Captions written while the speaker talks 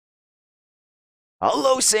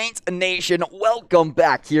Hello Saints Nation, welcome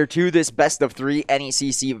back here to this best of 3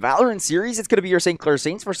 NECC Valorant series. It's going to be your St. Clair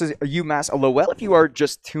Saints versus UMass Lowell. If you are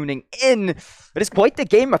just tuning in, it is quite the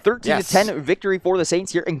game, a 13-10 victory for the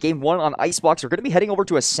Saints here in game 1 on Icebox. We're going to be heading over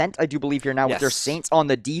to Ascent, I do believe, here now with their Saints on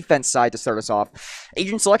the defense side to start us off.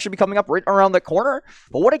 Agent selection be coming up right around the corner,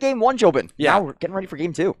 but what a game 1, Jobin. Yeah. Now we're getting ready for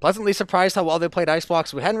game 2. Pleasantly surprised how well they played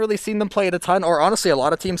Icebox. We hadn't really seen them play it a ton, or honestly a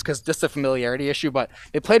lot of teams, because just a familiarity issue, but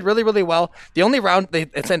they played really, really well. The only round,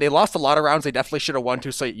 they lost a lot of rounds they definitely should have won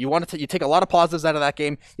to, so you take a lot of positives out of that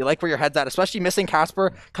game. You like where your head's at, especially missing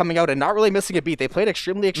Casper coming out and not really missing a beat. They played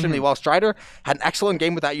extremely well. Strider had an excellent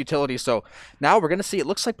game with that utility, so now we're going to see, it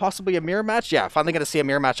looks like possibly a mirror match. Yeah, finally going to see a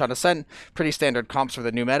mirror match on Ascent. Pretty standard comps for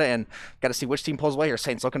the new meta, and got to see which team pulls away here.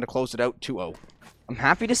 Saints looking to close it out 2-0. I'm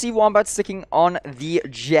happy to see Wombat sticking on the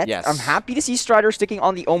Jet. Yes. I'm happy to see Strider sticking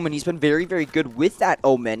on the Omen. He's been very, very good with that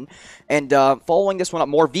Omen. And following this one up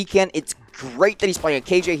more, Vcan, it's great that he's playing a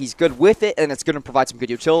KJ. He's good with it, and it's going to provide some good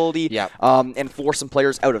utility and force some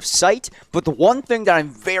players out of sight. But the one thing that I'm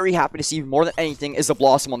very happy to see more than anything is the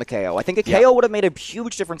Blossom on the KO. I think a KO would have made a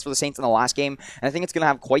huge difference for the Saints in the last game, and I think it's going to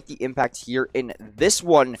have quite the impact here in this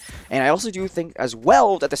one. And I also do think as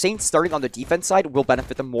well that the Saints starting on the defense side will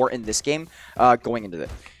benefit them more in this game going into it.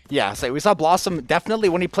 Yeah, so we saw Blossom definitely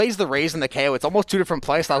when he plays the Raze and the KO, it's almost two different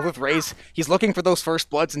play styles. With Raze, he's looking for those first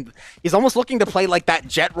bloods, and he's almost looking to play like that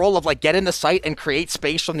Jet role of like get in the site and create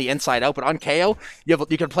space from the inside out. But on KO, you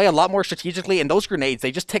can play a lot more strategically, and those grenades,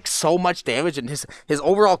 they just take so much damage, and his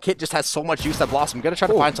overall kit just has so much use that Blossom. Gonna try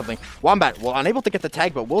to find something. Wombat, well, unable to get the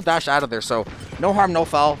tag, but will dash out of there, so no harm, no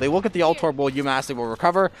foul. They will get the ult orb, will UMass, they will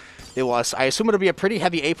recover. They will, I assume it'll be a pretty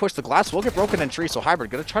heavy A push. The glass will get broken in tree, so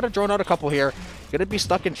Hybrid gonna try to drone out a couple here. Gonna be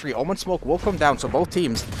stuck in tree. Omen smoke will come down, so both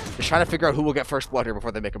teams just trying to figure out who will get first blood here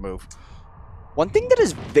before they make a move. One thing that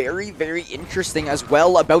is very, very interesting as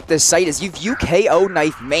well about this site is if you KO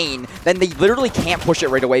Knife main, then they literally can't push it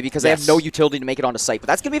right away because they have no utility to make it onto site. But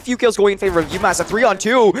that's going to be a few kills going in favor of UMass, a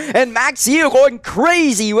 3-on-2, and Maxio going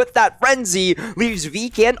crazy with that frenzy. Leaves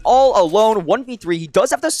Vcan all alone, 1v3. He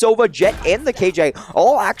does have the Sova, Jet, and the KJ,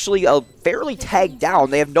 all actually fairly tagged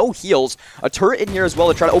down. They have no heals. A turret in here as well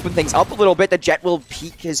to try to open things up a little bit. The Jet will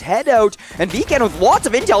peek his head out, and Vcan with lots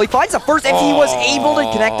of intel. He finds the first, and he was able to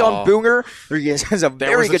connect on Boonger. He has a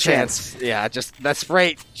very good chance. Yeah, just that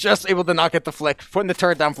spray, just able to not get the flick, putting the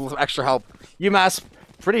turret down for some extra help. UMass,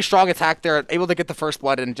 pretty strong attack there, able to get the first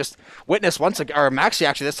blood, and just Witness once again, or Maxi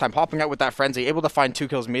actually this time, popping out with that frenzy, able to find 2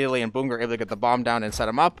 kills immediately, and Boonger able to get the bomb down and set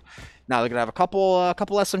him up. Now they're gonna have a couple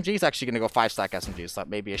SMGs, actually gonna go 5-stack SMGs, so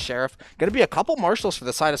maybe a Sheriff. Gonna be a couple Marshals for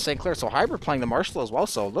the side of St. Clair, so Hybrid playing the Marshal as well,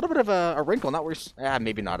 so a little bit of a wrinkle, not where,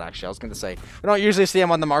 maybe not actually, I was gonna say. We don't usually see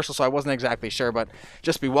him on the Marshal, so I wasn't exactly sure, but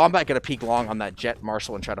just be Wombat, gonna peek long on that Jet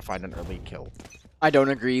Marshal and try to find an early kill. I don't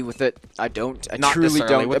agree with it. I Not truly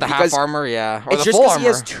don't. With the half armor, yeah. Or it's the just full because armor. he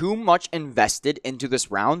has too much invested into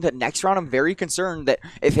this round that next round I'm very concerned that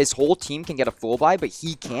if his whole team can get a full buy, but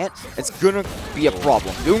he can't, it's going to be a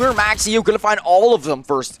problem. Boomer, Maxi, you're going to find all of them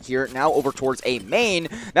first here. Now over towards A main.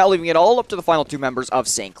 Now leaving it all up to the final 2 members of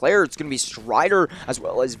St. Clair. It's going to be Strider as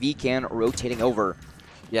well as Vcan rotating over.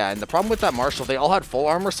 Yeah, and the problem with that Marshal, they all had full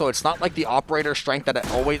armor, so it's not like the operator strength that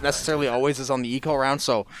it necessarily always is on the eco round.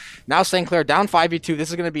 So now St. Clair down 5v2.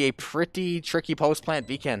 This is going to be a pretty tricky post plant.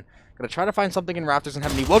 Vcan going to try to find something in Raptors and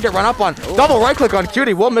Heaven. He will get run up on. Double right click on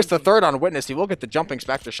Cutie. Will miss the third on Witness. He will get the jumping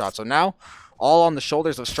Spectre shot. So now all on the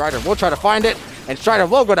shoulders of Strider. We'll try to find it, and Strider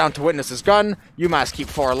will go down to Witness's gun. UMass keep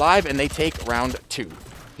 4 alive, and they take round 2.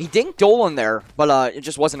 He dinked Dolan there, but it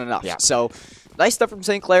just wasn't enough. Yeah. So nice stuff from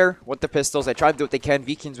St. Clair with the pistols. They tried to do what they can.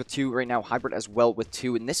 Vcans with 2 right now. Hybrid as well with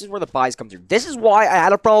 2. And this is where the buys come through. This is why I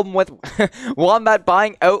had a problem with Wombat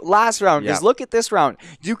buying out last round. Because look at this round.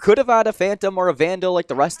 You could have had a Phantom or a Vandal like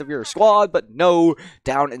the rest of your squad, but no,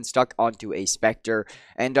 down and stuck onto a Spectre.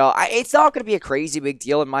 And it's not going to be a crazy big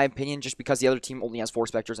deal in my opinion, just because the other team only has 4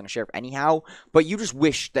 Spectres and a Sheriff anyhow. But you just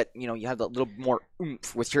wish that, you know, you had a little more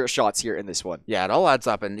oomph with your shots here in this one. Yeah, it all adds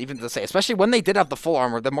up. And even to say, especially when they did have the full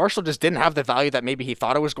armor, the Marshal just didn't have the value that maybe he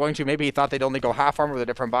thought it was going to. Maybe he thought they'd only go half armor with a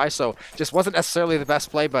different buy, so just wasn't necessarily the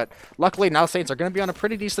best play. But luckily now Saints are going to be on a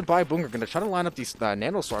pretty decent buy. Boonger going to try to line up these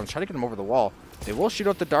nano storms, try to get them over the wall. They will shoot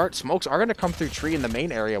out the dart. Smokes are going to come through tree in the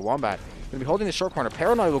main area. Wombat going to be holding the short corner.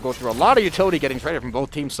 Paranoid will go through a lot of utility getting traded from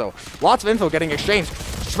both teams, so lots of info getting exchanged.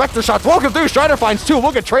 Spectre shots will come through. Strider finds 2.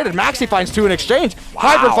 We'll get traded. Maxi finds 2 in exchange.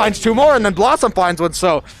 Hybrid finds 2 more, and then Blossom finds 1.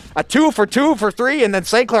 So a 2 for 2 for 3, and then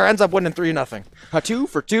St. Clair ends up winning 3-0. A 2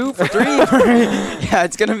 for 2 for 3. Yeah,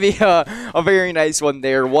 it's going to be a very nice one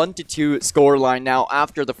there. 1-2 score line now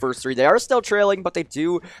after the first 3. They are still trailing, but they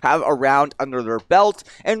do have a round under their belt,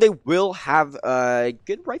 and they will have a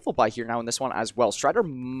good rifle buy here now in this one as well. Strider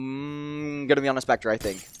going to be on a Spectre, I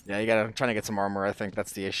think. Yeah, you got to trying to get some armor. I think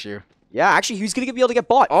that's the issue. Yeah, actually, he's going to be able to get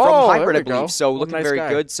bought from Hybrid, I believe. So looking nice very guy.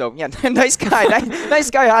 good. So yeah, nice guy,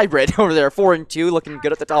 nice guy Hybrid over there. 4-2, looking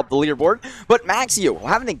good at the top of the leaderboard. But Maxio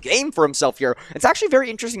having a game for himself here. It's actually very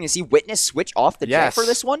interesting to see Witness switch off the jet for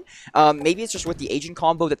this one. Maybe it's just with the agent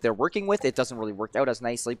combo that they're working with. It doesn't really work out as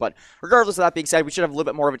nicely. But regardless of that being said, we should have a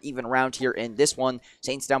little bit more of an even round here in this one.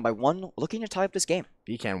 Saints down by 1, looking to tie up this game.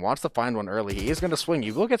 Beacon wants to find one early. He is going to swing.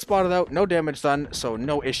 You will get spotted out. No damage done, so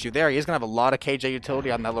no issue there. He is going to have a lot of KJ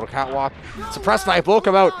utility on that little catwalk. Suppressed Knife will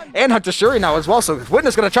come out, and Hunter Shuri now as well. So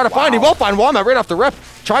Witness going to try to find. He will find Wombat right off the rip.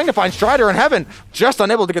 Trying to find Strider in heaven. Just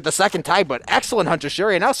unable to get the second tag, but excellent Hunter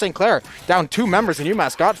Shuri. And now St. Clair down 2 members, and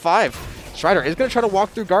UMass got 5. Strider is going to try to walk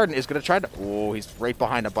through Garden, is going to try to... Oh, he's right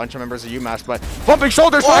behind a bunch of members of UMass, but bumping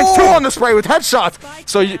shoulders finds 2 on the spray with headshots.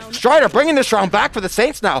 So Strider bringing this round back for the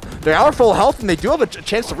Saints now. They are full health, and they do have a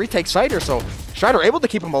chance to retake site here, so Strider able to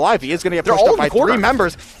keep him alive. He is going to get pushed up by 3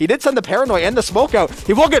 members. He did send the Paranoid and the Smoke out.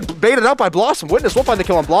 He will get baited out by Blossom. Witness will find the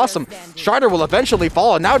kill on Blossom. Strider will eventually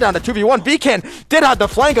fall, and now down to 2v1. Vcan did have the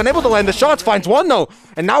flank, unable to land the shots, finds 1 though,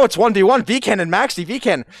 and now it's 1v1. Vcan and Maxi.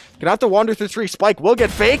 Vcan gonna have to wander through 3. Spike will get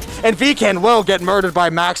faked, and Vcan will get murdered by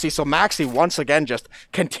Maxi. So Maxi once again just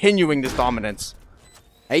continuing this dominance.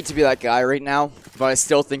 I hate to be that guy right now, but I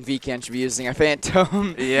still think Vcan should be using a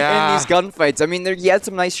Phantom in these gunfights. I mean, he had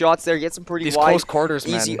some nice shots there. He had some pretty wide, close quarters,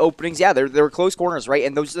 easy openings. Yeah, they were close corners, right?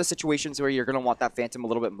 And those are the situations where you're going to want that Phantom a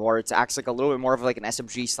little bit more. It acts like a little bit more of like an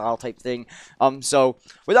SMG style type thing. So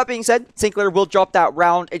with that being said, St. Clair will drop that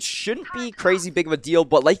round. It shouldn't be crazy big of a deal,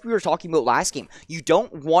 but like we were talking about last game, you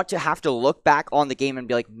don't want to have to look back on the game and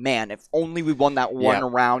be like, man, if only we won that one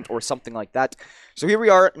round or something like that. So here we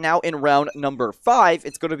are now in round number 5.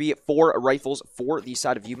 It's going to be 4 rifles for the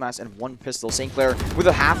side of UMass and 1 pistol. St. Clair with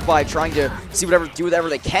a half buy trying to do whatever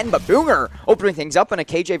they can, but Boonger opening things up in a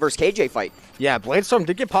KJ versus KJ fight. Yeah, Bladestorm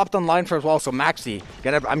did get popped online for as well, so Maxi,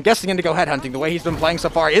 I'm guessing going to go headhunting the way he's been playing so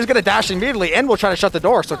far. Is going to dash immediately and will try to shut the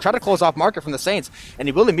door, so try to close off market from the Saints, and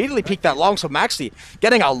he will immediately peek that long, so Maxi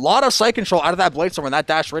getting a lot of sight control out of that Bladestorm and that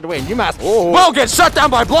dash right away, and UMass will get shut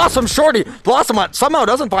down by Blossom Shorty. Blossom somehow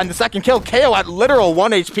doesn't find the second kill. KO at literal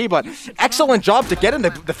 1 HP, but excellent job to get in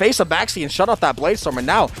the face of Maxi and shut off that Bladestorm, and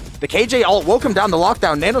now the KJ ult will come down the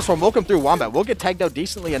lockdown. Nanoswarm will come through. Wombat will get tagged out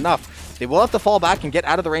decently enough. They will have to fall back and get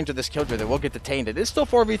out of the range of this killjoy. They will get detained. It is still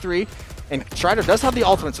 4v3, and Strider does have the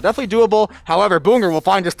ultimate, so definitely doable. However, Boonger will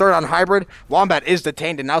find his third on Hybrid. Wombat is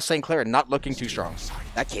detained, and now St. Clair not looking too strong.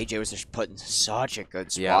 That KJ was just put in such a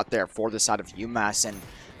good spot there for the side of UMass, and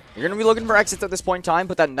you're going to be looking for exits at this point in time,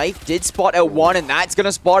 but that knife did spot out one, and that's going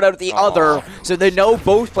to spot out the other. So they know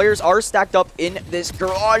both players are stacked up in this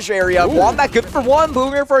garage area. Wombat good for 1.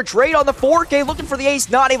 Boomer for a trade on the 4K, looking for the ace,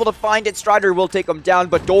 not able to find it. Strider will take him down,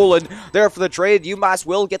 but Dolan there for the trade. UMass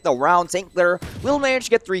will get the round. St. Clair will manage to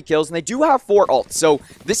get 3 kills, and they do have 4 ults. So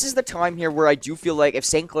this is the time here where I do feel like if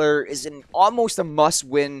St. Clair is in almost a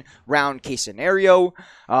must-win round case scenario,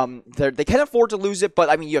 they can afford to lose it, but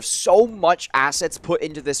I mean, you have so much assets put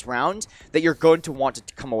into this round that you're going to want to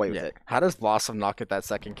come away with it. How does Blossom not get that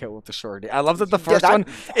second kill with the shorty? I love that the first one,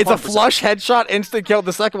 it's a flush headshot, instant kill.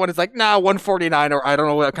 The second one is like, nah, 149, or I don't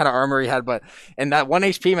know what kind of armor he had, but and that 1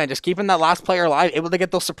 HP, man, just keeping that last player alive, able to get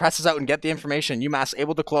those suppresses out and get the information. UMass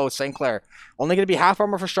able to close. St. Clair only going to be half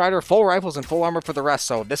armor for Strider, full rifles, and full armor for the rest.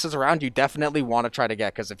 So this is a round you definitely want to try to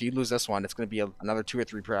get, because if you lose this one, it's going to be another 2 or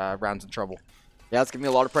 3 rounds in trouble. Yeah, it's going to be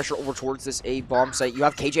a lot of pressure over towards this A-bomb site. You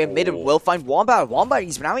have KJ in mid and will find Wombat. Wombat,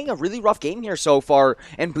 he's been having a really rough game here so far.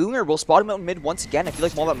 And Boomer will spot him out in mid once again. I feel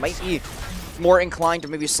like Wombat might be more inclined to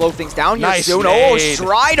maybe slow things down here soon. Oh,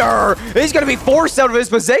 Strider! He's going to be forced out of his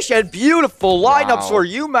position. Beautiful lineups for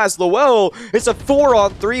UMass Lowell. It's a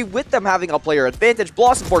 4-on-3 with them having a player advantage.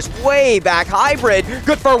 Blossom Force way back. Hybrid,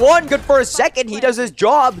 good for 1, good for a second. He does his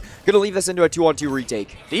job. Going to leave this into a 2-on-2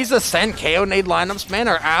 retake. These Ascent KO nade lineups, man,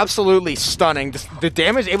 are absolutely stunning. The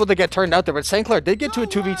damage able to get turned out there, but St. Clair did get to a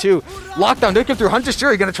 2v2. Lockdown did come through. Hunter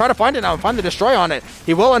Fury going to try to find it now and find the Destroy on it.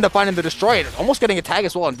 He will end up finding the Destroy. Almost getting a tag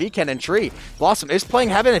as well on Vcan and Tree. Blossom is playing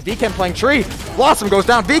Heaven and Vcan playing Tree. Blossom goes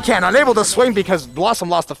down. Vcan unable to swing because Blossom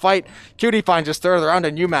lost the fight. QD finds his third of the round,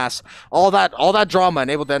 and UMass, all that drama,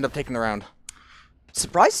 and able to end up taking the round.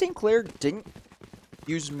 Surprised St. Clair didn't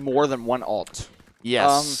use more than 1 ult.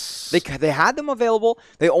 Yes. They had them available.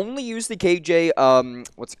 They only used the KJ,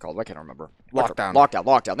 what's it called? I can't remember.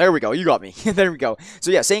 Lockdown. There we go. You got me. There we go.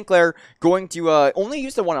 So yeah, St. Clair going to only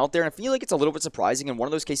use the one out there, and I feel like it's a little bit surprising in one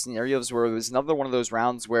of those case scenarios where there's another one of those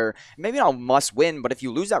rounds where maybe not a must win, but if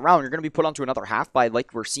you lose that round, you're going to be put onto another half by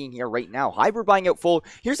like we're seeing here right now. Hybrid buying out full.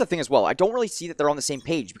 Here's the thing as well. I don't really see that they're on the same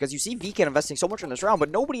page because you see VCAN investing so much in this round, but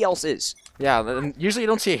nobody else is. Yeah, and usually you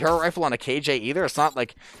don't see a hero rifle on a KJ either. It's not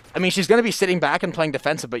like, I mean, she's going to be sitting back and playing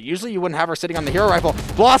defensive, but usually you wouldn't have her sitting on the hero rifle.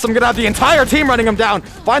 Blossom gonna have the entire team running him down.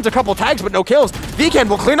 Finds a couple tags, but no kills. VCAN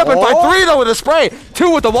will clean up and find 3 though with a spray.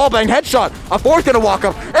 2 with the wallbang headshot. A 4th gonna walk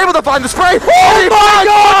up, able to find the spray. Oh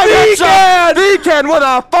my God, VCAN with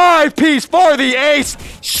a 5-piece for the ace.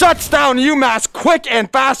 Shuts down UMass quick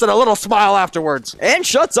and fast, and a little smile afterwards. And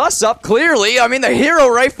shuts us up clearly. I mean, the hero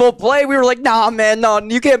rifle play, we were like, nah, man, no,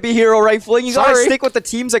 you can't be hero rifling. You gotta stick with the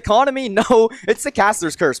team's economy. No, it's the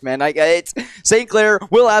caster's curse, man. It's St. Clair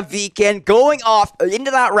will have VCAN going off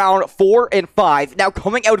into that round 4 and 5. Now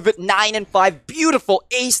coming out of it 9 and 5. Beautiful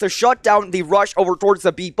ace to shut down the rush over towards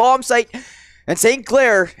the B bomb site. And St.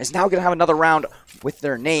 Clair is now going to have another round with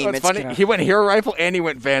their name. It's funny. He went hero rifle and he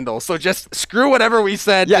went vandal. So just screw whatever we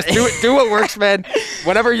said. Yeah. Just do what works, man.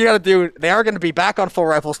 Whatever you got to do. They are going to be back on full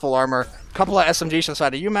rifles, full armor. Couple of SMGs to the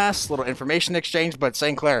side of UMass, little information exchange, but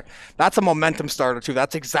St. Clair, that's a momentum starter too.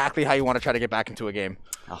 That's exactly how you want to try to get back into a game.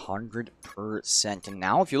 100%. And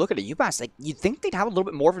now if you look at a UMass, like you'd think they'd have a little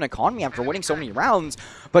bit more of an economy after winning so many rounds,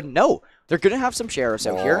 but no. They're going to have some sheriffs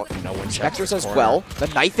out here. No one Spectres as well. The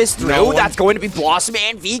knife is through. That's going to be Blossom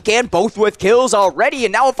and VCAN, both with kills already.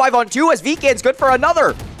 And now a 5-on-2 as VCAN's good for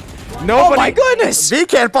another. Nobody, oh my goodness!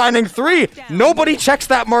 VCAN finding 3. Nobody checks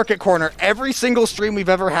that market corner. Every single stream we've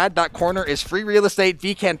ever had, that corner is free real estate.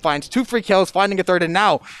 VCAN finds 2 free kills, finding a 3rd. And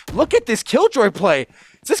now, look at this Killjoy play.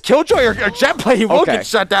 Is this Killjoy or Jet play? He will get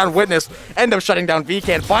shut down. Witness end up shutting down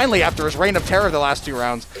VCAN finally after his reign of terror the last 2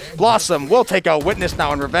 rounds. Blossom will take out Witness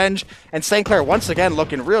now in revenge. And St. Clair once again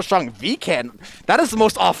looking real strong. VCAN, that is the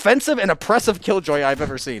most offensive and oppressive Killjoy I've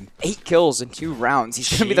ever seen. 8 kills in 2 rounds. He's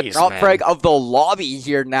going to be the top frag of the lobby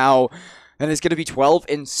here now. And it's going to be 12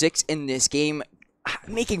 and 6 in this game,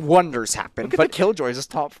 making wonders happen. Look at the Killjoys as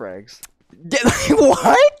top frags.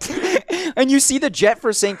 What? And you see the Jet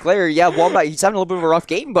for St. Clair. Yeah, Wombat, he's having a little bit of a rough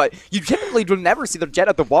game, but you typically do never see the Jet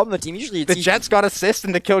at the bottom of the team. Usually the Jet's got assists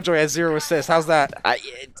and the Killjoy has 0 assists. How's that?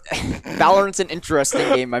 Valorant's an interesting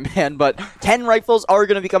game, my man, but 10 rifles are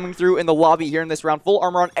going to be coming through in the lobby here in this round. Full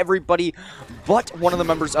armor on everybody but one of the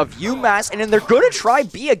members of UMass, and then they're going to try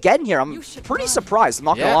B again here. I'm pretty surprised, I'm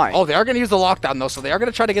not going to lie. Oh, they are going to use the lockdown, though, so they are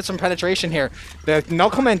going to try to get some penetration here. The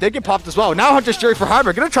Knuckleman did get popped as well. Now Hunter's Jury for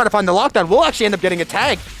Hybrid, going to try to find the lockdown. We'll actually end up getting a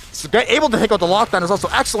tag. So able to take out the lockdown is also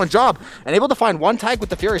excellent job, and able to find 1 tag with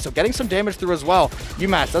the Fury, so getting some damage through as well.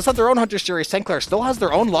 UMass does have their own Hunter's Fury. St. Clair still has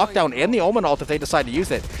their own lockdown and the Omen ult if they decide to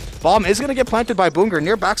use it. Bomb is going to get planted by Boonger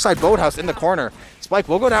near backside boathouse in the corner. Spike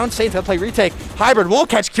will go down. Saints will play retake. Hybrid will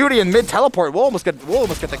catch Cutie in mid teleport. We'll almost get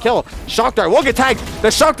the kill. Shock Dart will get tagged.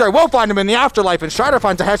 The Shock Dart will find him in the afterlife, and Strider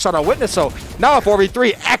finds a headshot on Witness. So now a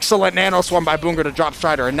 4v3. Excellent nano swarm by Boonger to drop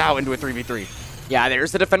Strider, and now into a 3v3. Yeah,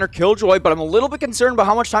 there's the defender Killjoy, but I'm a little bit concerned about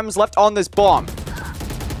how much time is left on this bomb.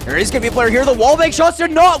 There is going to be a player here. The wallbang shots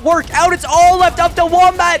did not work out. It's all left up to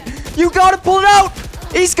Wombat. You got to pull it out.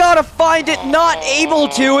 He's got to find it. Not able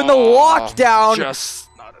to in the lockdown. Just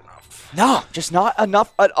not enough. No, just not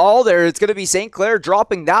enough at all there. It's going to be St. Clair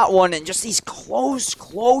dropping that one, and just these close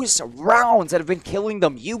rounds that have been killing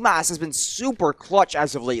them. UMass has been super clutch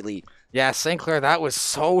as of lately. Yeah, St. Clair, that was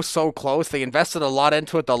so close. They invested a lot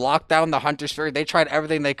into it. The lockdown, the Hunter's Fury, they tried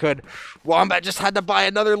everything they could. Wombat just had to buy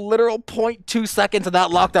another literal 0.2 seconds of that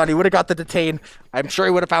lockdown. He would have got the detain. I'm sure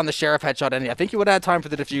he would have found the Sheriff headshot, and I think he would have had time for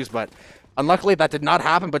the defuse, but unluckily that did not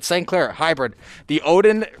happen. But St. Clair, Hybrid, the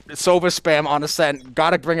Odin Sova spam on Ascent, got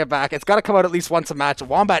to bring it back. It's got to come out at least once a match.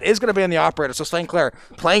 Wombat is going to be in the operator, so St. Clair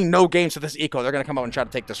playing no games with this eco. They're going to come out and try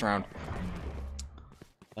to take this round.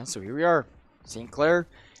 And so here we are, St. Clair.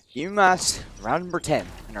 UMass, round number 10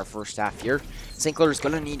 in our first half here. St. Clair is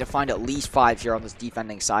going to need to find at least 5 here on this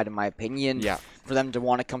defending side, in my opinion, for them to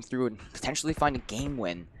want to come through and potentially find a game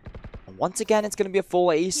win. And once again, it's going to be a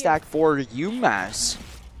full A stack for UMass.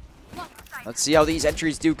 Let's see how these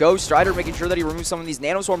entries do go. Strider making sure that he removes some of these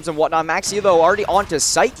nanoswarms and whatnot. Maxi, though, already onto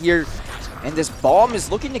site here. And this bomb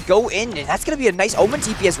is looking to go in, and that's going to be a nice Omen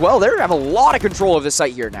TP as well. They're going to have a lot of control of this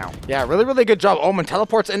site here now. Yeah, really, really good job. Omen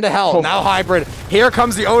teleports into hell. Now Hybrid. Here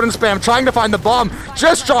comes the Odin spam, trying to find the bomb.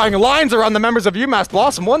 Just drawing lines around the members of UMass.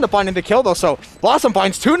 Blossom 1 to finding the kill, though. So Blossom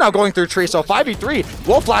finds 2 now going through tree. So 5v3.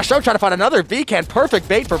 Will flash out, try to find another. Vcan, perfect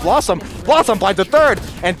bait for Blossom. Blossom finds a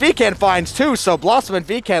 3rd, and Vcan finds 2. So Blossom and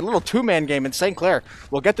Vcan, little 2-man game, and St. Clair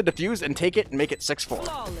will get the defuse and take it and make it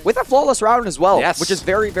 6-4. With a flawless round as well, yes, which is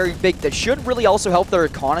very, very big. That should really also help their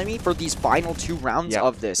economy for these final 2 rounds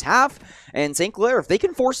of this half. And St. Clair, if they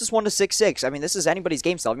can force this one to 6-6, I mean, this is anybody's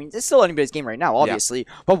game still. I mean, it's still anybody's game right now, obviously.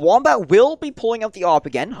 But Wombat will be pulling out the AWP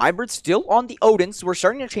again. Hybrid still on the Odin, so we're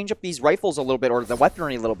starting to change up these rifles a little bit, or the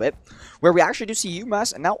weaponry a little bit, where we actually do see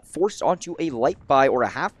UMass now forced onto a light buy or a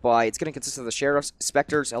half buy. It's going to consist of the Sheriffs,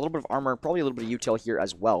 Spectres, a little bit of armor, probably a little bit of util here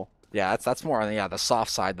as well. Yeah, that's more on the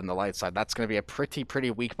soft side than the light side. That's going to be a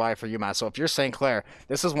pretty weak buy for UMass. So if you're St. Clair,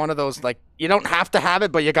 this is one of those, like, you don't have to have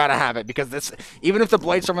it, but you got to have it, because this, even if the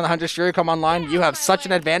Bladestorm and the Hunter's Fury come online, you have such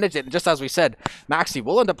an advantage. And just as we said, Maxi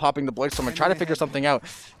will end up popping the Bladestorm and try to figure something out.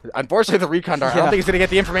 Unfortunately, the Recon Dart, I don't think he's going to get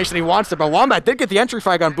the information he wants there, but Wombat did get the entry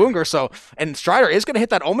frag on Boonger, so, and Strider is going to hit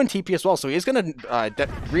that Omen TP as well, so he's going to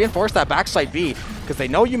reinforce that backside B, because they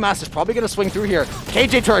know UMass is probably going to swing through here.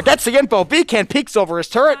 KJ turret gets the info, Vcan peeks over his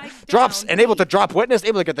turret, drops, and able to drop Witness,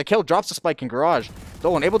 able to get the kill, drops the spike in Garage.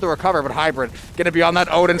 Dolan able to recover, but Hybrid going to be on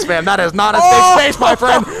that Odin spam. That is not a safe space, my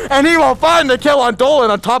friend, and he will find the kill on Dolan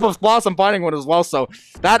on top of Blossom finding one as well. So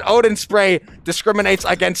that Odin spray discriminates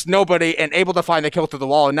against nobody and able to find the kill through the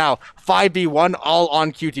wall. And now 5v1 all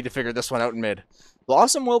on QT to figure this one out in mid.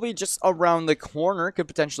 Blossom will be just around the corner, could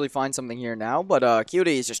potentially find something here now, but QT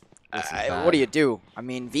is just, what do you do? I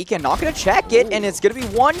mean, Vcan not going to check it, and it's going to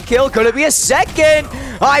be 1 kill. Could it be a 2nd?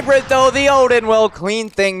 Hybrid, though, the Odin will clean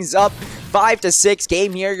things up. 5-6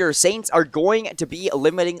 game here. Your Saints are going to be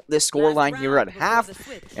limiting the scoreline here at half,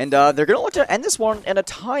 and they're going to look to end this one in a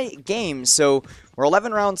tie game. So we're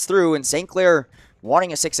 11 rounds through, and St. Clair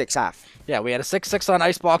wanting a 6-6 half. Yeah, we had a 6-6 on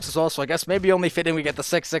Icebox as well, so I guess maybe only fitting we get the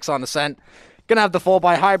 6-6 on Ascent. Gonna have the full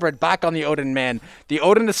buy Hybrid back on the Odin, man. The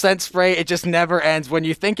Odin Ascent spray, it just never ends. When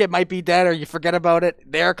you think it might be dead or you forget about it,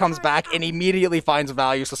 there it comes back and immediately finds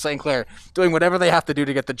value. So St. Clair doing whatever they have to do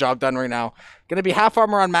to get the job done right now. Gonna be half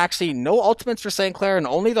armor on Maxi, no ultimates for St. Clair, and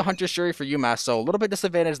only the Hunter's Fury for UMass. So a little bit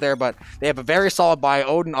disadvantaged there, but they have a very solid buy.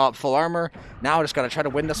 Odin up full armor. Now just gotta try to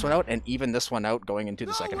win this one out and even this one out going into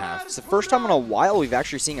the second half. It's the first time in a while we've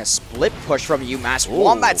actually seen a split push from UMass.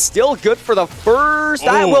 Wombat's still good for the first.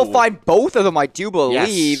 That will find both of them, I do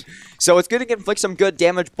believe. Yes. So it's going to inflict some good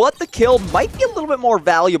damage, but the kill might be a little bit more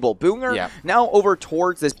valuable. Boonger now over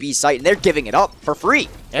towards this B site, and they're giving it up for free.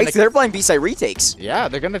 And they're playing B site retakes. Yeah,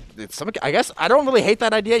 they're going to... I guess I don't really hate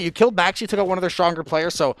that idea. You killed Maxi, took out one of their stronger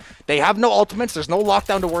players, so they have no ultimates. There's no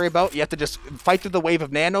lockdown to worry about. You have to just fight through the wave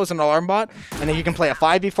of nanos and alarm bot, and then you can play a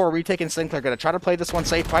 5v4 retake, and Sinclair going to try to play this one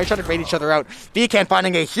safe, probably try to bait each other out. Vcan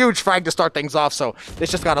finding a huge frag to start things off, so this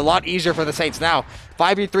just got a lot easier for the Saints now.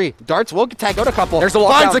 5v3. Darts will tag out a couple. There's a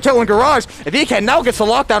lockdown. Finds the kill in Garage. And Vcan now gets the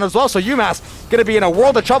lockdown as well, so UMass going to be in a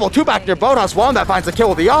world of trouble. 2 back near Boathouse. Wombat finds the kill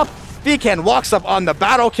with the op. Vcan walks up on the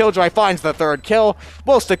battle. Killjoy finds the 3rd kill.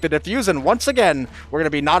 We'll stick the defuse, and once again, we're going to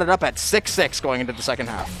be knotted up at 6-6 going into the second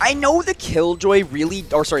half. I know the Killjoy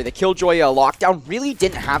lockdown really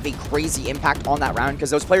didn't have a crazy impact on that round because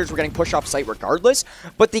those players were getting pushed off site regardless,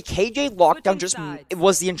 but the KJ lockdown it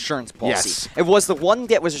was the insurance policy. Yes. It was the one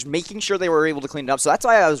that was just making sure they were able to clean it up, so that's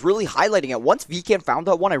why I was really highlighting it. Once Vcan found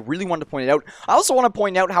that one, I really wanted to point it out. I also want to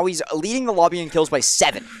point out how he's leading the lobby in kills by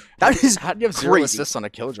 7. That is How do you have 0 assists on a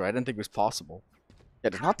Killjoy? I didn't think it was possible. Yeah, I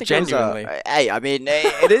did not think genuinely. Hey, I mean,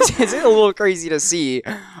 it's a little crazy to see.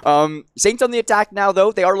 Saints on the attack now,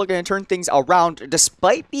 though. They are looking to turn things around.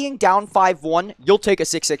 Despite being down 5-1, you'll take a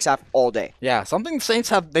 6-6 half all day. Yeah, something the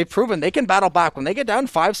Saints they've proven they can battle back. When they get down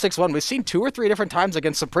 5-6-1, we've seen 2 or 3 different times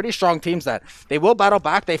against some pretty strong teams that they will battle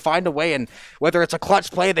back. They find a way, and whether it's a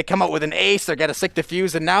clutch play, they come out with an ace, they get a sick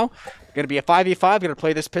defuse, and now going to be a 5v5, going to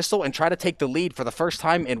play this pistol and try to take the lead for the first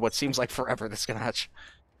time in what seems like forever this match.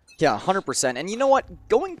 Yeah, 100%. And you know what?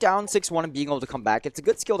 Going down 6-1 and being able to come back, it's a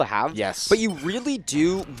good skill to have. Yes. But you really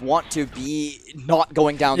do want to be not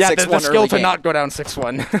going down 6-1 the skill to game. not go down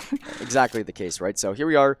 6-1. Exactly the case, right? So here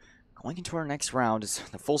we are. Going into our next round is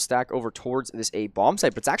the full stack over towards this A bomb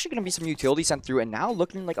site, but it's actually going to be some utility sent through, and now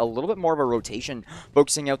looking like a little bit more of a rotation,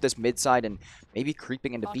 focusing out this mid side and maybe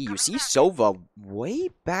creeping into B. You see Sova way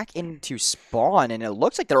back into spawn, and it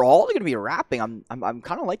looks like they're all going to be wrapping. I'm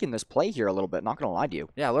kind of liking this play here a little bit, not going to lie to you.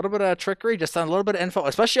 Yeah, a little bit of trickery, just on a little bit of info,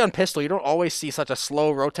 especially on pistol. You don't always see such a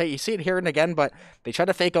slow rotate. You see it here and again, but they try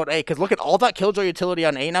to fake out A, because look at all that Killjoy utility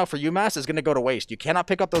on A now for UMass is going to go to waste. You cannot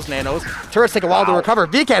pick up those nanos. Turrets take a while to recover.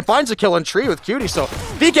 VCAN finds a kill in tree with Cutie, so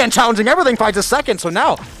VCAN challenging everything, finds a second, so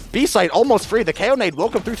now B site almost free. The KO nade will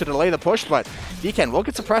come through to delay the push, but VCAN will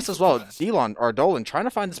get suppressed as well. Dolan trying to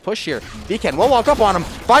find this push here. VCAN will walk up on him,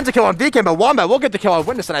 finds a kill on VCAN, but Wombat will get the kill on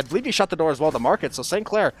Witness, and I believe he shut the door as well to Market, so St.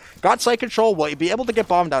 Clair got site control, will be able to get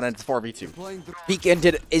bombed down, and it's 4v2. VCAN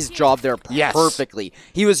did his job there perfectly.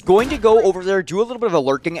 He was going to go over there, do a little bit of a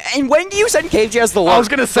lurking, and when do you send KJ as the lurk? I was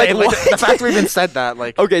going to say, like, the fact we even said that,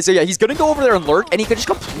 like... Okay, so yeah, he's going to go over there and lurk, and he can just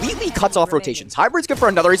completely cuts off rotations. Hybrid's good for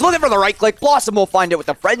another. He's looking for the right click. Blossom will find it with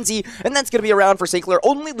the Frenzy, and that's going to be around for St. Clair,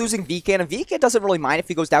 only losing VCAN, and VCAN doesn't really mind if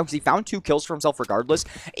he goes down because he found 2 kills for himself regardless,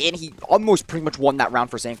 and he almost pretty much won that round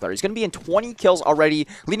for St. Clair. He's going to be in 20 kills already,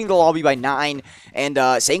 leading the lobby by 9,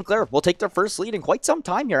 and St. Clair will take their first lead in quite some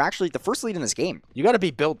time here, actually, the first lead in this game. You got to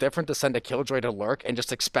be built different to send a Killjoy to lurk and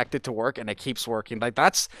just expect it to work, and it keeps working. Like,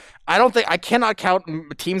 that's, I cannot count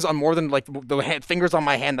teams on more than, like, the fingers on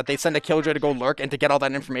my hand that they send a Killjoy to go lurk and to get all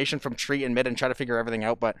that information from tree and mid and try to figure everything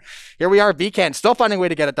out, but here we are, VCAN still finding a way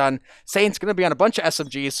to get it done. Saint's going to be on a bunch of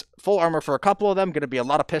SMGs, full armor for a couple of them, going to be a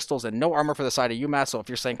lot of pistols and no armor for the side of UMass, so if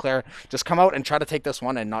you're St. Clair, just come out and try to take this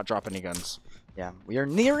one and not drop any guns. Yeah, we are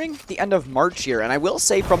nearing the end of March here, and I will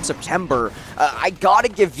say from September, I gotta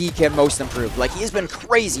give VCAN most improved. Like, he's been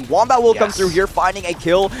crazy. Wombat will come through here, finding a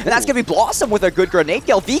kill, and that's gonna be Blossom with a good grenade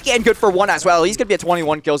kill. VCAN good for 1 as well. He's gonna be at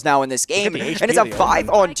 21 kills now in this game, and it's a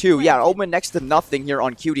 5-on-2. Yeah, Omen next to nothing here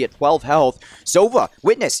on Cutie at 12 health. Sova,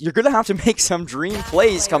 Witness, you're gonna have to make some dream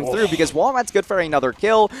plays come through because Wombat's good for another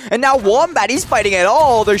kill, and now Wombat, he's fighting it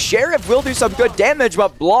all. The Sheriff will do some good damage,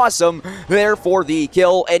 but Blossom there for the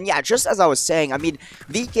kill, and yeah, just as I was saying, I mean,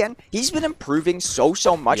 VCAN, he's been improving so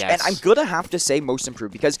much, and I'm gonna have to say most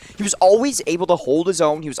improved because he was always able to hold his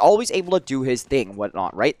own, he was always able to do his thing,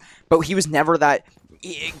 whatnot, right? But he was never that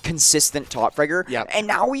consistent top fragger, and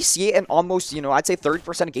now we see it in almost, you know, I'd say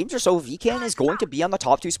 30% of games or so. VCAN is going to be on the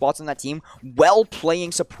top 2 spots on that team while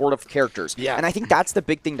playing supportive characters, and I think that's the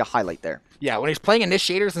big thing to highlight there. Yeah, when he's playing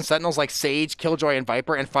initiators and sentinels like Sage, Killjoy, and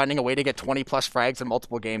Viper and finding a way to get 20+ frags in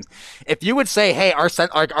multiple games, if you would say, hey, our site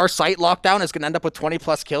lockdown is going to end up with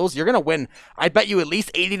 20+ kills, you're going to win. I bet you at least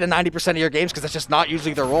 80 to 90% of your games because that's just not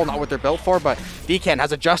usually their role, not what they're built for, but VCAN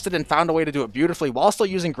has adjusted and found a way to do it beautifully while still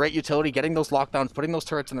using great utility, getting those lockdowns, putting those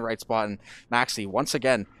turrets in the right spot, and Maxi, once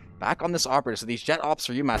again, back on this operator. So these jet ops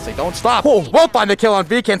for UMass, they don't stop. Won't find the kill on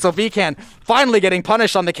VCAN, so VCAN finally getting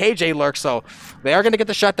punished on the KJ lurk, so they are going to get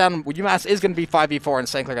the shutdown. UMass is going to be 5v4, and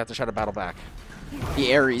St. Clair got to try to battle back.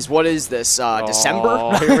 The Ares, what is this,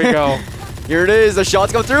 December? Here we go. Here it is, the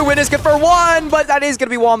shots go through, Witness good for 1, but that is going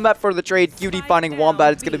to be Wombat for the trade. Cutie finding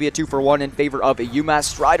Wombat, it's going to be a 2-for-1 in favor of a UMass.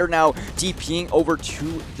 Strider now TPing over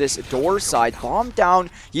to this door side. Bomb down,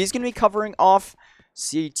 he's going to be covering off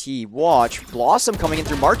CT. Watch. Blossom coming in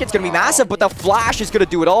through Market's going to be massive, but the flash is going to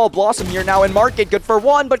do it all. Blossom here now in Market. Good for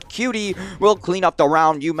 1, but Cutie will clean up the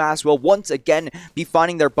round. UMass will once again be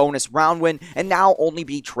finding their bonus round win and now only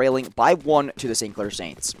be trailing by 1 to the St. Clair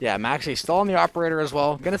Saints. Yeah, Maxi still on the operator as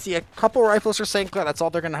well. Going to see a couple rifles for St. Clair. That's all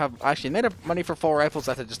they're going to have. Actually, made up money for full rifles.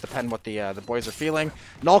 That'll just depend what the boys are feeling.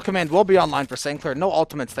 Null Command will be online for St. Clair. No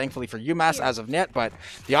ultimates, thankfully, for UMass as of yet, but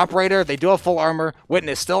the operator, they do have full armor.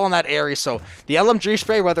 Witness still on that Ares, so the LMG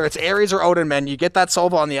spray, whether it's Ares or Odin, man, you get that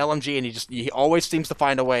Sova on the LMG, and he always seems to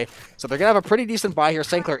find a way. So they're going to have a pretty decent buy here.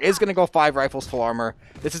 St. Clair is going to go 5 rifles, full armor.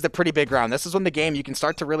 This is a pretty big round. This is when the game, you can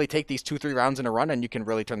start to really take these 2-3 rounds in a run, and you can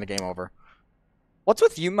really turn the game over. What's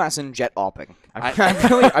with UMass and jet opping?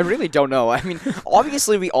 I really don't know. I mean,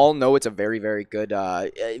 obviously we all know it's a very good,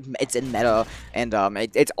 it's in meta, and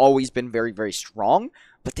it's always been very strong,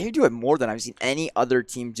 but they do it more than I've seen any other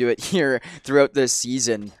team do it here throughout this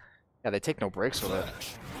season. Yeah, they take no breaks with it.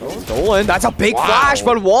 Oh, Dolan, that's a big flash,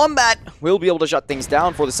 but Wombat will be able to shut things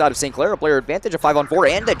down for the side of St. Clair. A player advantage of 5-on-4,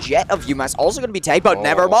 and the jet of UMass also going to be tagged, but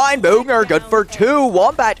never mind. Boonger, good for 2.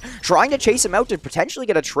 Wombat trying to chase him out to potentially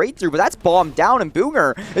get a trade through, but that's bombed down, and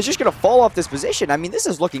Boonger is just going to fall off this position. I mean, this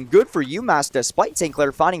is looking good for UMass despite St.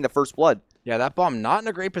 Clair finding the first blood. Yeah, that bomb not in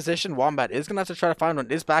a great position. Wombat is going to have to try to find one.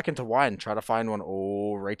 Is back into wine. Try to find one.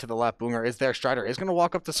 Oh, right to the left. Boonger is there. Strider is going to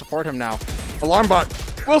walk up to support him now. Alarm bot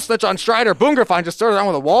will snitch on Strider. Boongerfine just started around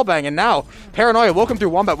with a wall bang, and now Paranoia will come through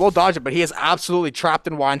Wombat, will dodge it, but he is absolutely trapped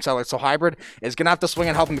in Wine Cellar. So Hybrid is going to have to swing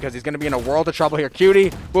and help him because he's going to be in a world of trouble here. Cutie,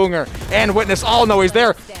 Boonger, and Witness all know he's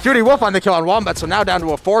there. Cutie will find the kill on Wombat, so now down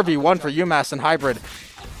to a 4v1 for UMass and Hybrid.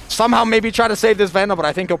 Somehow maybe try to save this Vandal, but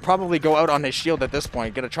I think he'll probably go out on his shield at this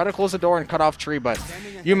point. Gonna try to close the door and cut off Tree, but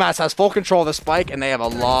UMass has full control of the spike, and they have a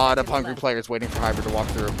lot of hungry players waiting for Hybrid to walk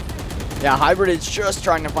through. Yeah, Hybrid is just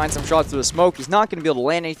trying to find some shots through the smoke. He's not going to be able to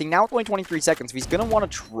land anything. Now with only 23 seconds, if he's going to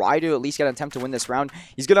want to try to at least get an attempt to win this round,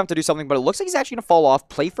 he's going to have to do something, but it looks like he's actually going to fall off,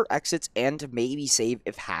 play for exits, and maybe save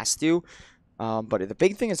if has to. But the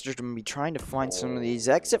big thing is just going to be trying to find some of these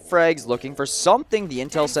exit frags, looking for something. The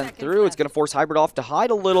intel sent through. It's going to force Hybrid off to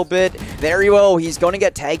hide a little bit. There you go. He's going to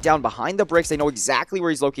get tagged down behind the bricks. They know exactly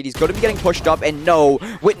where he's located. He's going to be getting pushed up, and no,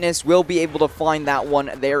 Witness will be able to find that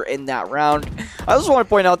one there in that round. I just want to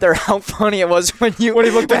point out there how funny it was when you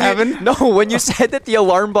looked at Heaven. No, when you said that the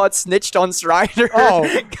alarm bot snitched on Strider. Oh,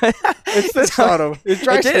 it snitched on him.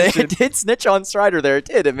 It did snitch on Strider there. It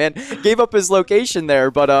did. It, man, gave up his location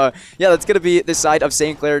there. But yeah, that's going to be this side of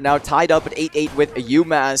St. Clair now tied up at 8-8 with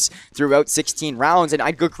UMass throughout 16 rounds. And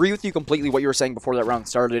I'd agree with you completely what you were saying before that round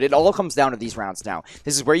started. It all comes down to these rounds now.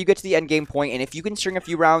 This is where you get to the end game point, and if you can string a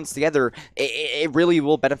few rounds together, it really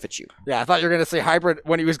will benefit you. Yeah, I thought you were going to say Hybrid,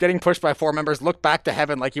 when he was getting pushed by 4 members, looked back to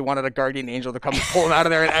Heaven like he wanted a guardian angel to come pull him out of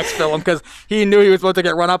there and exfil him because he knew he was about to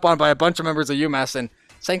get run up on by a bunch of members of UMass. And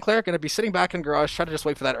St. Clair going to be sitting back in garage, try to just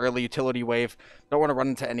wait for that early utility wave. Don't want to run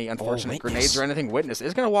into any unfortunate grenades or anything. Witness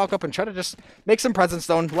is going to walk up and try to just make some presence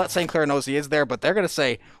zone, let St. Clair knows he is there, but they're going to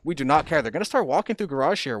say, we do not care. They're going to start walking through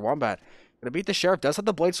garage here. Wombat going to beat the Sheriff, does have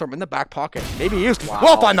the Bladestorm in the back pocket. Maybe used. Wow.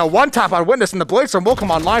 We'll find the one tap on Witness, and the Bladestorm will come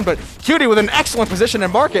online, but Cutie with an excellent position in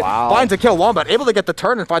market finds a kill. Wombat able to get the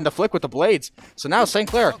turn and find the flick with the blades. So now St.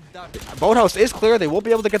 Clair, Boathouse is clear. They will be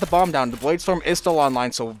able to get the bomb down. The Bladestorm is still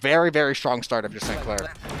online, so very, very strong start of your St. Clair.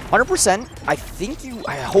 100%.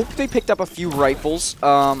 I hope they picked up a few rifles.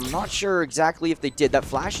 Not sure exactly if they did. That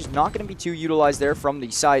flash is not going to be too utilized there from the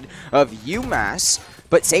side of UMass.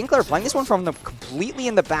 But St. Clair playing this one from the completely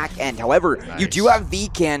in the back end. However, you do have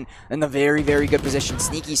VCan in the very, very good position.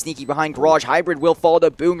 Sneaky behind Garage. Hybrid will fall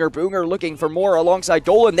to Boonger. Boonger looking for more alongside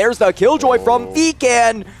Dolan. There's the Killjoy from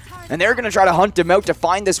VCan. And they're going to try to hunt him out to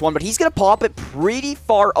find this one. But he's going to pop it pretty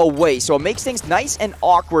far away. So it makes things nice and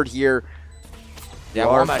awkward here. Yeah,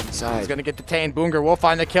 Wombat is going to get detained. Boonger will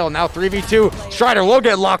find the kill. Now 3v2. Strider will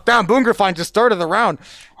get locked down. Boonger finds the start of the round.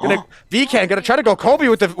 VCan going to try to go Kobe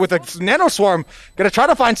with a Nano Swarm. Going to try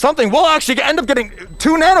to find something. Will actually end up getting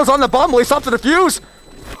 2 nanos on the bomb. Will he stop the defuse?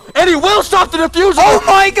 And he will stop the defuse. Oh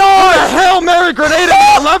my God! A Hail Mary grenade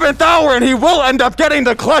at the 11th hour, and he will end up getting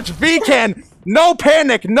the clutch. VCan, no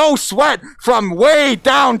panic, no sweat, from way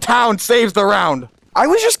downtown saves the round. I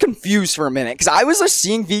was just confused for a minute because I was just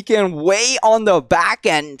seeing VCan way on the back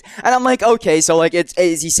end, and I'm like, okay, so like,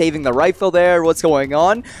 is he saving the rifle there? What's going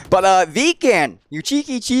on? But VCan, you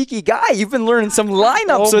cheeky guy, you've been learning some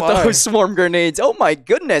lineups with those swarm grenades. Oh my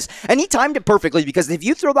goodness! And he timed it perfectly because if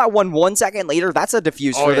you throw that 1 second later, that's a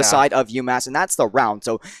defuse for the side of UMass, and that's the round.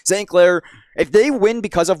 So St. Clair, if they win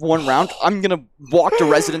because of 1 round, I'm going to walk to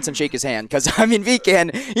Residence and shake his hand. Because, I mean,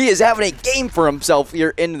 VCan, he is having a game for himself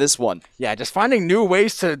here in this one. Yeah, just finding new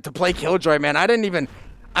ways to play Killjoy, man. I didn't even...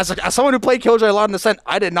 As someone who played Killjoy a lot in the Ascent,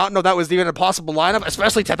 I did not know that was even a possible lineup,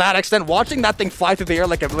 especially to that extent. Watching that thing fly through the air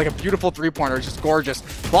like a beautiful 3-pointer is just gorgeous.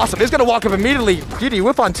 Blossom is going to walk up immediately. Cutie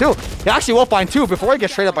whip on 2. He actually will find 2 before he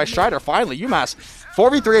gets straight up by Strider. Finally, UMass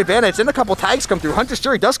 4v3 advantage, and a couple tags come through. Hunter's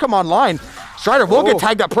Fury does come online. Strider will get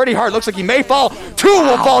tagged up pretty hard. Looks like he may fall. 2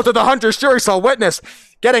 will fall to the Hunter's Fury, so Witness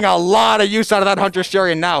getting a lot of use out of that Hunter's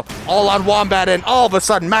Fury, and now all on Wombat, and all of a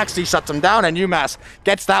sudden Maxi shuts him down, and UMass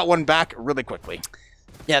gets that one back really quickly.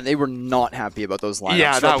 Yeah, they were not happy about those lineups.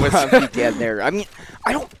 Yeah, that was VCan there. I mean,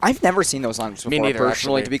 I've never seen those lineups before, Me neither,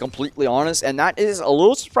 personally, to be completely honest, and that is a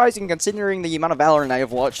little surprising considering the amount of Valorant I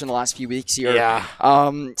have watched in the last few weeks here. Yeah.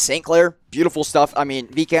 St. Clair, beautiful stuff. I mean,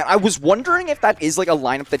 VCan, I was wondering if that is like a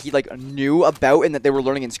lineup that he like knew about and that they were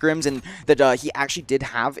learning in scrims and that he actually did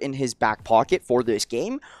have in his back pocket for this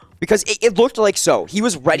game. Because it looked like so. He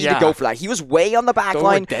was ready to go for that. He was way on the back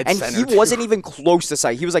line, and he wasn't even close to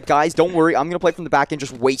sight. He was like, guys, don't worry. I'm going to play from the back and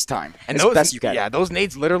just waste time as best you can. Yeah, those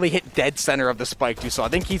nades literally hit dead center of the spike, too. So I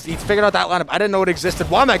think he's figured out that lineup. I didn't know it existed.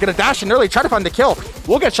 Wombat going to dash in early, try to find the kill.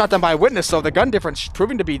 We'll get shot down by a Witness, so the gun difference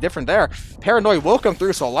proving to be different there. Paranoia will come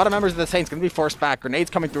through, so a lot of members of the Saints going to be forced back.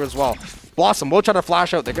 Grenades coming through as well. Blossom will try to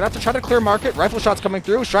flash out. They're going to have to try to clear market. Rifle shots coming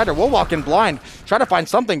through. Strider will walk in blind. Try to find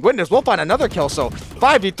something. Witness will find another kill. So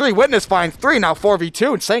 5v3. Witness finds 3. Now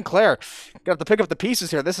 4v2. And St. Clair going to have to pick up the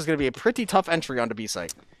pieces here. This is going to be a pretty tough entry onto B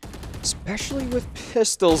site. Especially with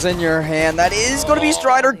pistols in your hand. That is going to be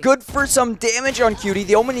Strider. Good for some damage on Cutie.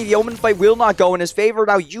 The Omen fight will not go in his favor.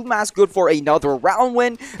 Now UMass good for another round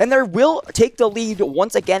win. And they will take the lead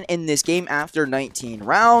once again in this game after 19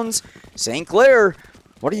 rounds. St. Clair,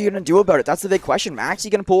 what are you going to do about it? That's the big question. Maxi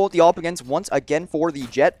going to pull out the op against once again for the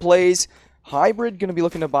Jet plays. Hybrid going to be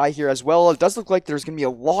looking to buy here as well. It does look like there's going to be a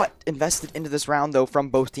lot invested into this round, though, from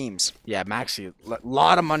both teams. Yeah, Maxi, a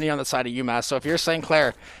lot of money on the side of UMass. So if you're St.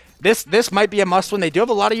 Clair, this might be a must-win. They do have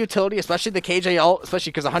a lot of utility, especially the KJ ult,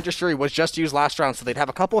 especially because the Hunter's Fury was just used last round, so they'd have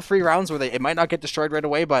a couple of free rounds where it might not get destroyed right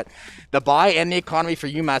away, but the buy and the economy for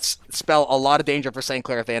UMass spell a lot of danger for St.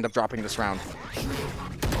 Clair if they end up dropping this round.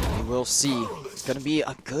 We'll see. It's going to be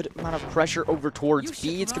a good amount of pressure over towards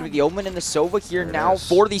B. It's going to be the Omen and the Sova here now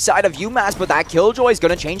for the side of UMass, but that Killjoy is going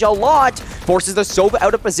to change a lot. Forces the Sova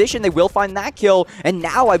out of position. They will find that kill, and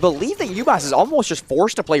now I believe that UMass is almost just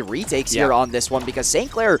forced to play retakes here on this one because St.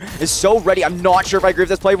 Clair is so ready. I'm not sure if I agree with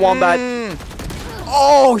this play, Wombat.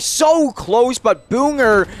 Oh, so close, but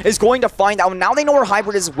Boonger is going to find out. Now they know where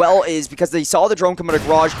Hybrid as well is because they saw the drone come out of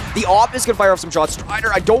garage. The op is going to fire off some shots.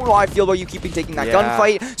 Strider, I don't know how I feel about you keeping taking that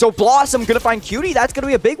gunfight. So Blossom going to find Cutie. That's going to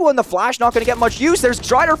be a big one. The Flash not going to get much use. There's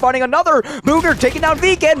Strider finding another. Boonger taking down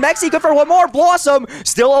Vegan. Mexi good for one more. Blossom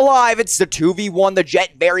still alive. It's the 2v1. The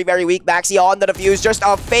Jet very, very weak. Maxi on the defuse. Just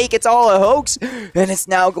a fake. It's all a hoax. And it's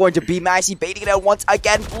now going to be Maxi baiting it out once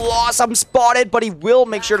again. Blossom spotted, but he will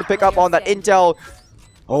make sure to pick up on that intel.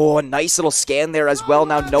 Oh, a nice little scan there as well.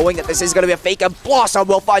 Now knowing that this is going to be a fake, and Blossom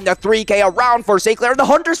will find the 3K around for St. Clair. The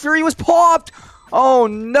Hunter's Fury was popped. Oh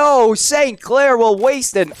no, St. Clair will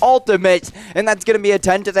waste an ultimate, and that's going to be a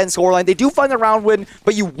 10-10 scoreline. They do find the round win,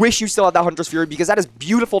 but you wish you still had that Hunter's Fury because that is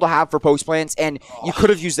beautiful to have for post plants, and you could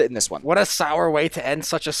have used it in this one. What a sour way to end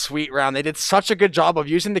such a sweet round. They did such a good job of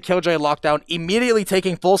using the Killjoy lockdown, immediately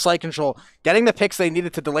taking full site control, getting the picks they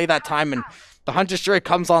needed to delay that time, and the Hunter's Fury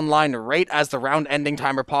comes online right as the round ending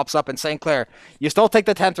timer pops up. And St. Clair, you still take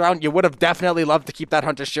the 10th round. You would have definitely loved to keep that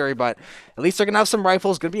Hunter's Fury, but at least they're going to have some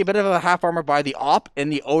rifles. Going to be a bit of a half armor by the op,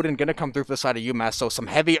 and the Odin going to come through for the side of UMass. So some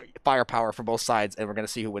heavy firepower for both sides, and we're going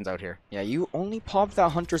to see who wins out here. Yeah, you only pop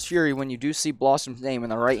that Hunter's Fury when you do see Blossom's name on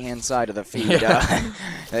the right-hand side of the feed.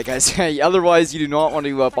 Like I say, otherwise, you do not want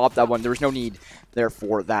to pop that one. There was no need there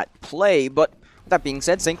for that play, but that being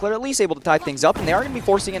said, St. Clair at least able to tie things up, and they are going to be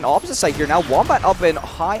forcing an opposite site here. Now, Wombat up and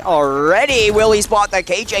high already. Will he spot the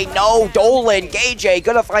KJ? No, Dolan, KJ,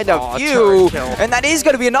 going to find a few, and that is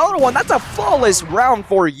going to be another one. That's a flawless round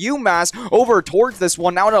for UMass over towards this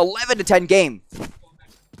one. Now an 11-10 game.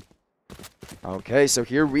 Okay, so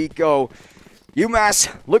here we go.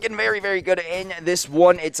 UMass looking very, very good in this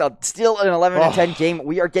one. It's still an 11-10 game.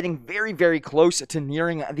 We are getting very, very close to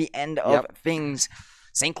nearing the end of things.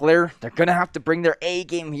 St. Clair, they're going to have to bring their A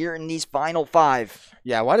game here in these final 5.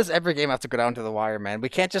 Yeah, why does every game have to go down to the wire, man? We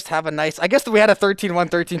can't just have a nice... I guess we had a 13-1,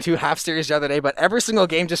 13-2 half series the other day, but every single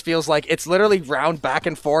game just feels like it's literally round back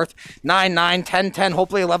and forth. 9-9, 10-10,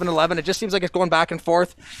 hopefully 11-11. It just seems like it's going back and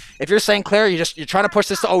forth. If you're St. Clair, you're trying to push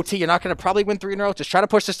this to OT. You're not going to probably win 3 in a row. Just try to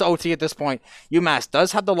push this to OT at this point. UMass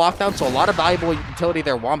does have the lockdown, so a lot of valuable utility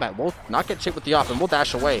there. Wombat will not get shit with the off, and we'll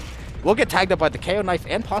dash away. We'll get tagged up by the KO knife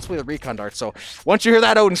and possibly the recon dart. So once you hear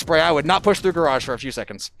that Odin spray, I would not push through garage for a few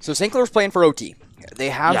seconds. So St. Clair's playing for OT. They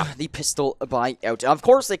have the pistol by out. Of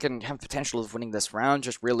course, they can have potential of winning this round.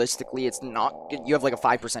 Just realistically, it's not. You have like a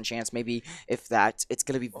 5% chance, maybe, if that. It's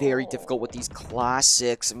going to be very difficult with these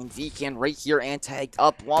classics. I mean, Vcan right here and tagged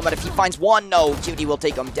up. Wombat, if he finds one, no, Cutie will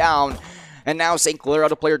take him down. And now St. Clair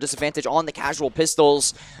out of player disadvantage on the casual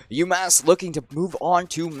pistols. UMass looking to move on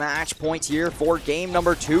to match point here for game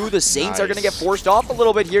number 2. The Saints are going to get forced off a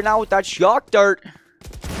little bit here now with that shock dart.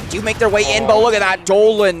 Do make their way in, but look at that.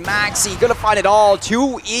 Dolan, Maxi, going to find it all.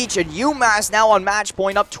 2 each, and UMass now on match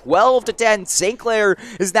point up 12-10. St. Clair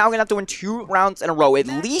is now going to have to win 2 rounds in a row. At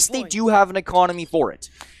least they do have an economy for it.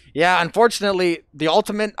 Yeah, unfortunately, the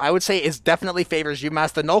ultimate, I would say, is definitely favors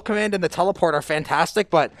UMass. The null command and the teleport are fantastic,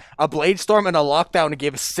 but a blade storm and a lockdown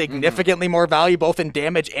give significantly more value, both in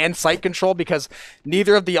damage and site control, because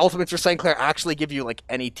neither of the ultimates for St. Clair actually give you like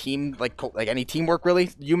any team, like any teamwork really.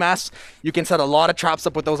 UMass, you can set a lot of traps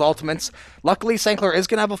up with those ultimates. Luckily, St. Clair is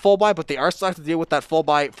gonna have a full buy, but they are still have to deal with that full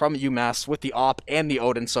buy from UMass with the op and the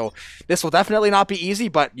Odin. So this will definitely not be easy,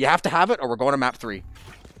 but you have to have it, or we're going to map 3.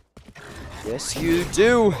 Yes, you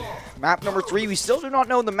do. Map number 3, we still do not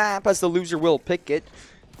know the map, as the loser will pick it.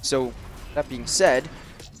 So, that being said,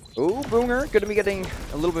 Ooh, Boonger, going to be getting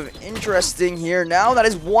a little bit of interesting here now. That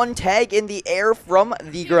is one tag in the air from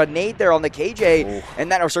the grenade there on the KJ. Ooh.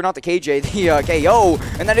 And that, or sorry, not the KJ, the KO.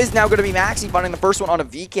 And that is now going to be Maxi finding the first one on a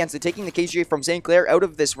VCAN. So taking the KJ from St. Clair out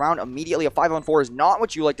of this round immediately. A 5-on-4 is not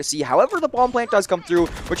what you like to see. However, the bomb plant does come through,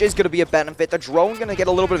 which is going to be a benefit. The drone going to get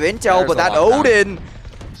a little bit of intel, but that Odin...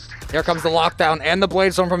 Here comes the lockdown and the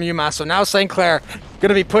blade storm from UMass. So now St. Clair going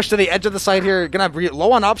to be pushed to the edge of the site here. Going to have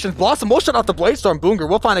low on options. Blossom will shut off the blade storm. Boonger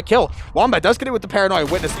will find a kill. Wombat does get it with the paranoid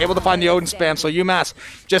witness. Able to find the Odin spam. So UMass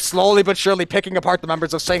just slowly but surely picking apart the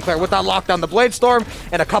members of St. Clair with that lockdown, the blade storm,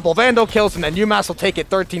 and a couple Vandal kills. And then UMass will take it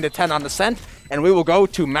 13-10 on the scent. And we will go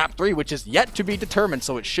to map 3, which is yet to be determined,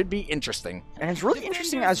 so it should be interesting. And it's really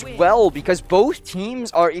interesting as well, because both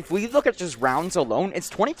teams are, if we look at just rounds alone, it's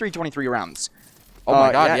 23-23 rounds. Oh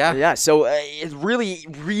my god, yeah. So it's really,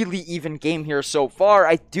 really even game here so far.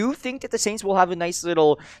 I do think that the Saints will have a nice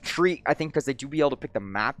little treat, I think, because they do be able to pick the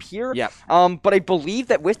map here. Yeah. But I believe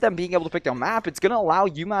that with them being able to pick the map, it's going to allow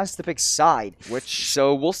UMass to pick side.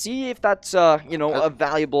 So we'll see if that's,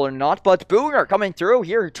 valuable or not. But Boonger coming through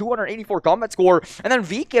here, 284 combat score, and then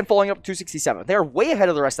VCAN falling up to 267. They're way ahead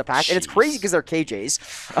of the rest of the pack, and it's crazy because they're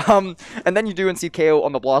KJs. And then you do see KO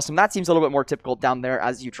on the Blossom. That seems a little bit more typical down there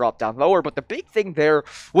as you drop down lower. But the big thing there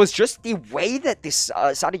was just the way that this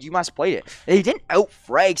side of UMass played it. They didn't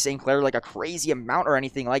out-frag St. Clair like a crazy amount or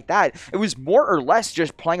anything like that. It was more or less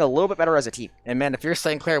just playing a little bit better as a team. And man, if you're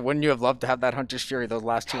St. Clair, wouldn't you have loved to have that Hunter's Fury those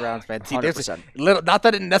last 2 rounds, man? See, 100%. Not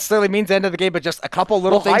that it necessarily means the end of the game, but just a couple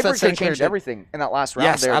little things that St. Clair changed everything in that last round.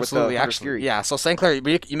 Yes, there absolutely, with the Hunter's Fury. Yeah, so St. Clair,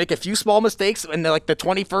 you make a few small mistakes in the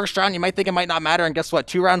 21st round. You might think it might not matter, and guess what?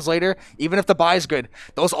 2 rounds later, even if the buy is good,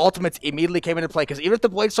 those ultimates immediately came into play, because even if the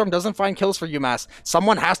Blade Storm doesn't find kills for UMass,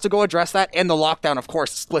 someone has to go address that, and the lockdown, of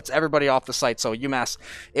course, splits everybody off the site. So UMass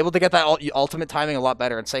able to get that ultimate timing a lot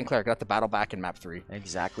better, and St. Clair got the battle back in map 3.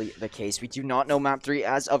 Exactly the case. We do not know map 3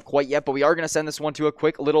 as of quite yet, but we are going to send this one to a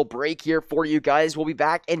quick little break here for you guys. We'll be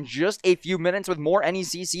back in just a few minutes with more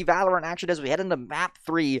NECC Valorant action as we head into map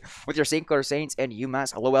 3 with your St. Clair Saints and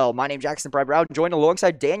UMass Lowell. My name's Jackson Brown, joined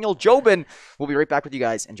alongside Daniel Jobin. We'll be right back with you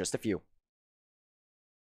guys in just a few.